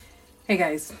Hey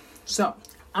guys, so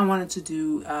I wanted to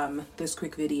do this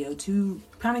quick video to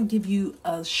kind of give you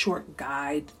a short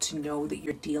guide to know that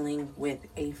you're dealing with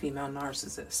a female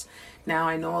narcissist. Now,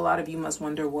 I know a lot of you must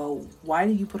wonder, well, why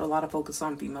do you put a lot of focus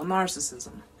on female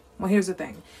narcissism? Well, here's the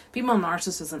thing. Female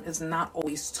narcissism is not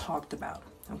always talked about,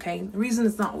 okay? The reason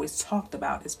it's not always talked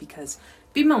about is because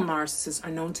female narcissists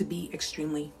are known to be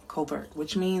extremely covert,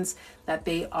 which means that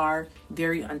they are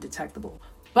very undetectable.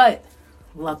 But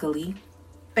luckily,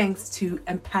 thanks to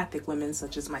empathic women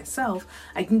such as myself,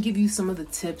 I can give you some of the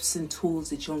tips and tools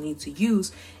that you'll need to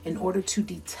use in order to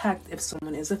detect if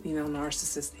someone is a female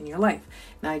narcissist in your life.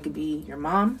 Now, it could be your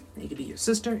mom, it could be your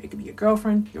sister, it could be your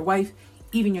girlfriend, your wife,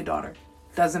 even your daughter.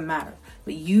 Doesn't matter.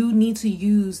 But you need to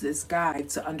use this guide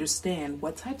to understand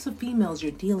what types of females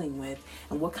you're dealing with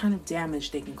and what kind of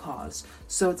damage they can cause.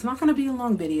 So it's not going to be a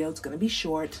long video. It's going to be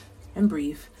short and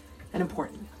brief and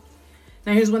important.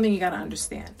 Now, here's one thing you got to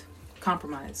understand.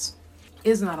 Compromise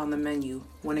is not on the menu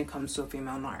when it comes to a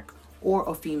female narc or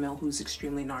a female who's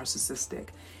extremely narcissistic.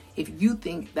 If you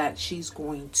think that she's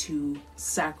going to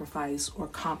sacrifice or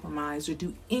compromise or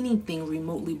do anything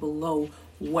remotely below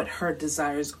what her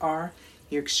desires are,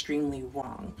 you're extremely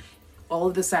wrong. All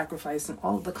of the sacrifice and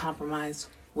all of the compromise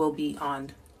will be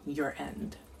on your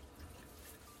end.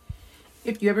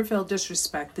 If you ever felt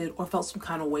disrespected or felt some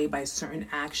kind of way by certain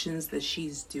actions that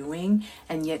she's doing,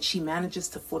 and yet she manages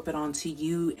to flip it onto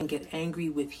you and get angry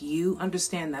with you,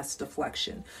 understand that's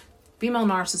deflection. Female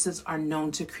narcissists are known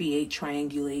to create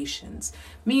triangulations,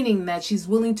 meaning that she's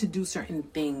willing to do certain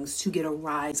things to get a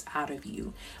rise out of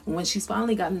you. And when she's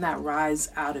finally gotten that rise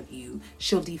out of you,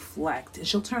 she'll deflect and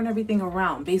she'll turn everything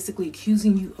around, basically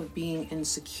accusing you of being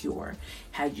insecure.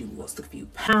 Had you lost a few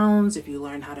pounds, if you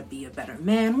learn how to be a better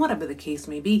man, whatever the case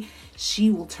may be,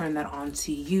 she will turn that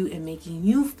onto you and making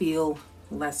you feel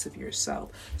less of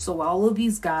yourself. So while all of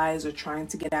these guys are trying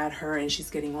to get at her and she's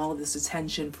getting all of this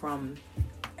attention from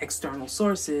external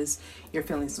sources, you're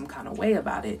feeling some kind of way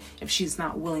about it. If she's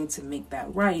not willing to make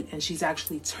that right and she's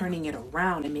actually turning it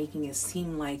around and making it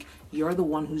seem like you're the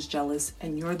one who's jealous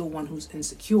and you're the one who's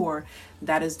insecure,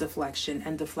 that is deflection,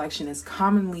 and deflection is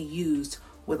commonly used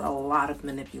with a lot of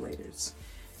manipulators.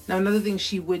 Now, another thing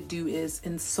she would do is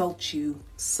insult you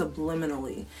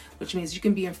subliminally, which means you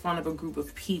can be in front of a group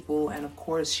of people and of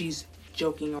course she's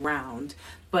joking around,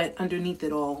 but underneath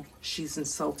it all, she's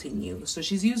insulting you. So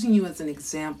she's using you as an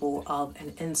example of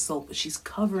an insult, but she's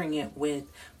covering it with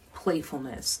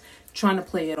playfulness, trying to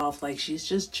play it off like she's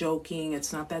just joking.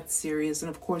 It's not that serious. And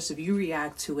of course, if you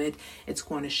react to it, it's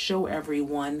going to show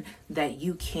everyone that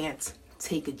you can't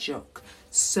take a joke.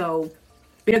 So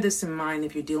bear this in mind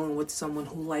if you're dealing with someone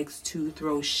who likes to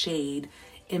throw shade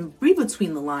and read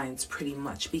between the lines pretty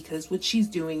much, because what she's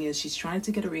doing is she's trying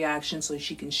to get a reaction so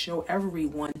she can show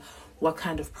everyone what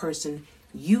kind of person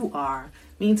you are.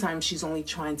 Meantime, she's only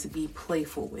trying to be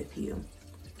playful with you.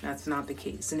 That's not the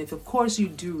case. And if of course you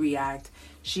do react,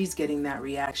 she's getting that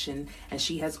reaction and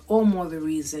she has all more the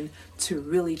reason to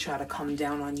really try to come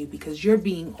down on you because you're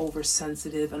being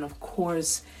oversensitive and of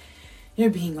course you're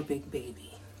being a big baby.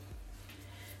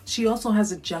 She also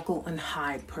has a Jekyll and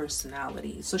Hyde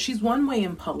personality. So she's one way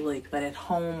in public, but at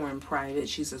home or in private,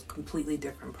 she's a completely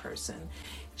different person.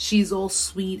 She's all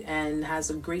sweet and has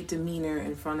a great demeanor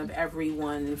in front of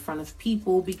everyone, in front of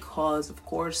people, because of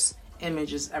course,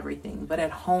 image is everything. But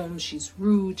at home, she's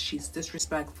rude, she's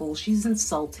disrespectful, she's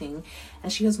insulting,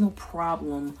 and she has no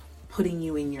problem putting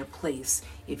you in your place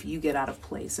if you get out of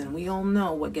place. And we all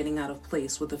know what getting out of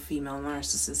place with a female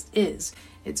narcissist is.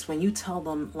 It's when you tell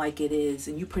them like it is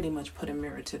and you pretty much put a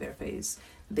mirror to their face.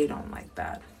 They don't like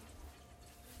that.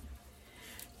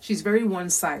 She's very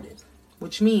one-sided,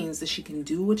 which means that she can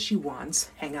do what she wants,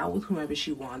 hang out with whomever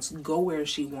she wants, go where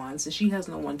she wants, and she has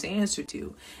no one to answer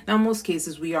to. Now, in most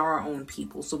cases, we are our own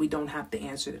people, so we don't have to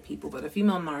answer to people. But a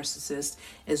female narcissist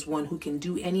is one who can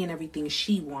do any and everything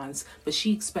she wants, but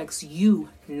she expects you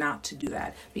not to do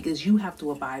that because you have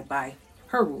to abide by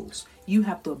her rules. You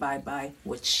have to abide by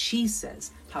what she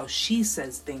says, how she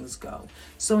says things go.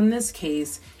 So in this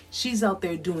case, she's out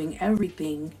there doing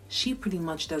everything she pretty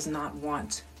much does not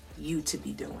want you to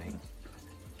be doing.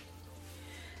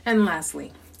 And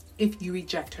lastly, if you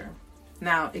reject her.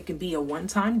 Now, it can be a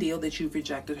one-time deal that you've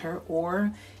rejected her,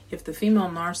 or if the female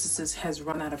narcissist has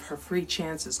run out of her free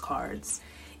chances cards.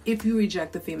 If you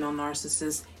reject the female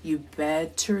narcissist, you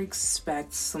better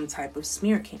expect some type of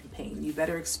smear campaign. You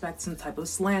better expect some type of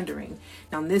slandering.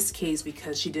 Now, in this case,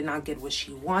 because she did not get what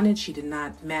she wanted, she did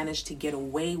not manage to get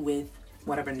away with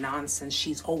whatever nonsense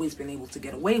she's always been able to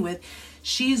get away with,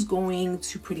 she's going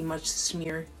to pretty much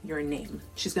smear your name.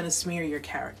 She's going to smear your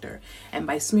character. And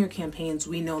by smear campaigns,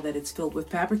 we know that it's filled with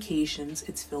fabrications,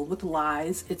 it's filled with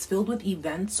lies, it's filled with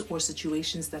events or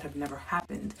situations that have never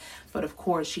happened. But of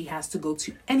course, she has to go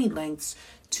to any lengths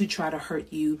to try to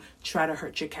hurt you, try to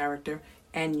hurt your character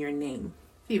and your name.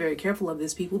 Be very careful of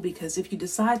this, people, because if you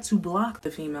decide to block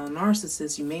the female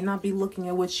narcissist, you may not be looking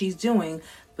at what she's doing,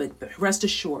 but rest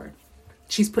assured,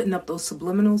 she's putting up those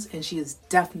subliminals and she is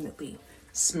definitely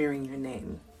smearing your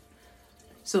name.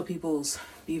 So peoples,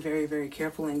 be very, very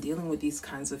careful in dealing with these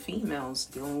kinds of females,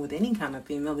 dealing with any kind of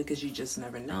female, because you just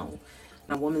never know.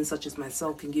 And a woman such as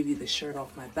myself can give you the shirt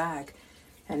off my back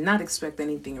and not expect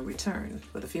anything in return.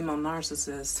 But a female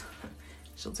narcissist,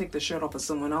 she'll take the shirt off of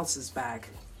someone else's back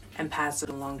and pass it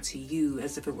along to you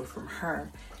as if it were from her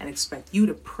and expect you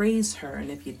to praise her. And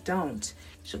if you don't,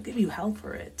 she'll give you hell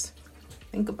for it.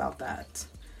 Think about that.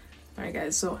 All right,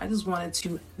 guys, so I just wanted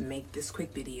to make this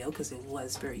quick video because it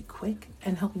was very quick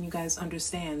and helping you guys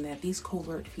understand that these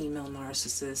covert female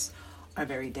narcissists are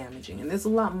very damaging. And there's a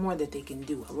lot more that they can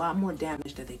do, a lot more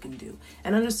damage that they can do.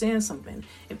 And understand something,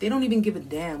 if they don't even give a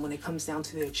damn when it comes down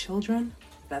to their children,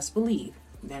 best believe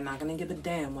they're not going to give a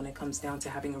damn when it comes down to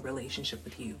having a relationship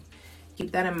with you.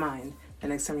 Keep that in mind the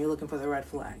next time you're looking for the red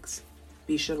flags.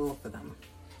 Be sure to look for them.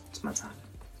 It's my time.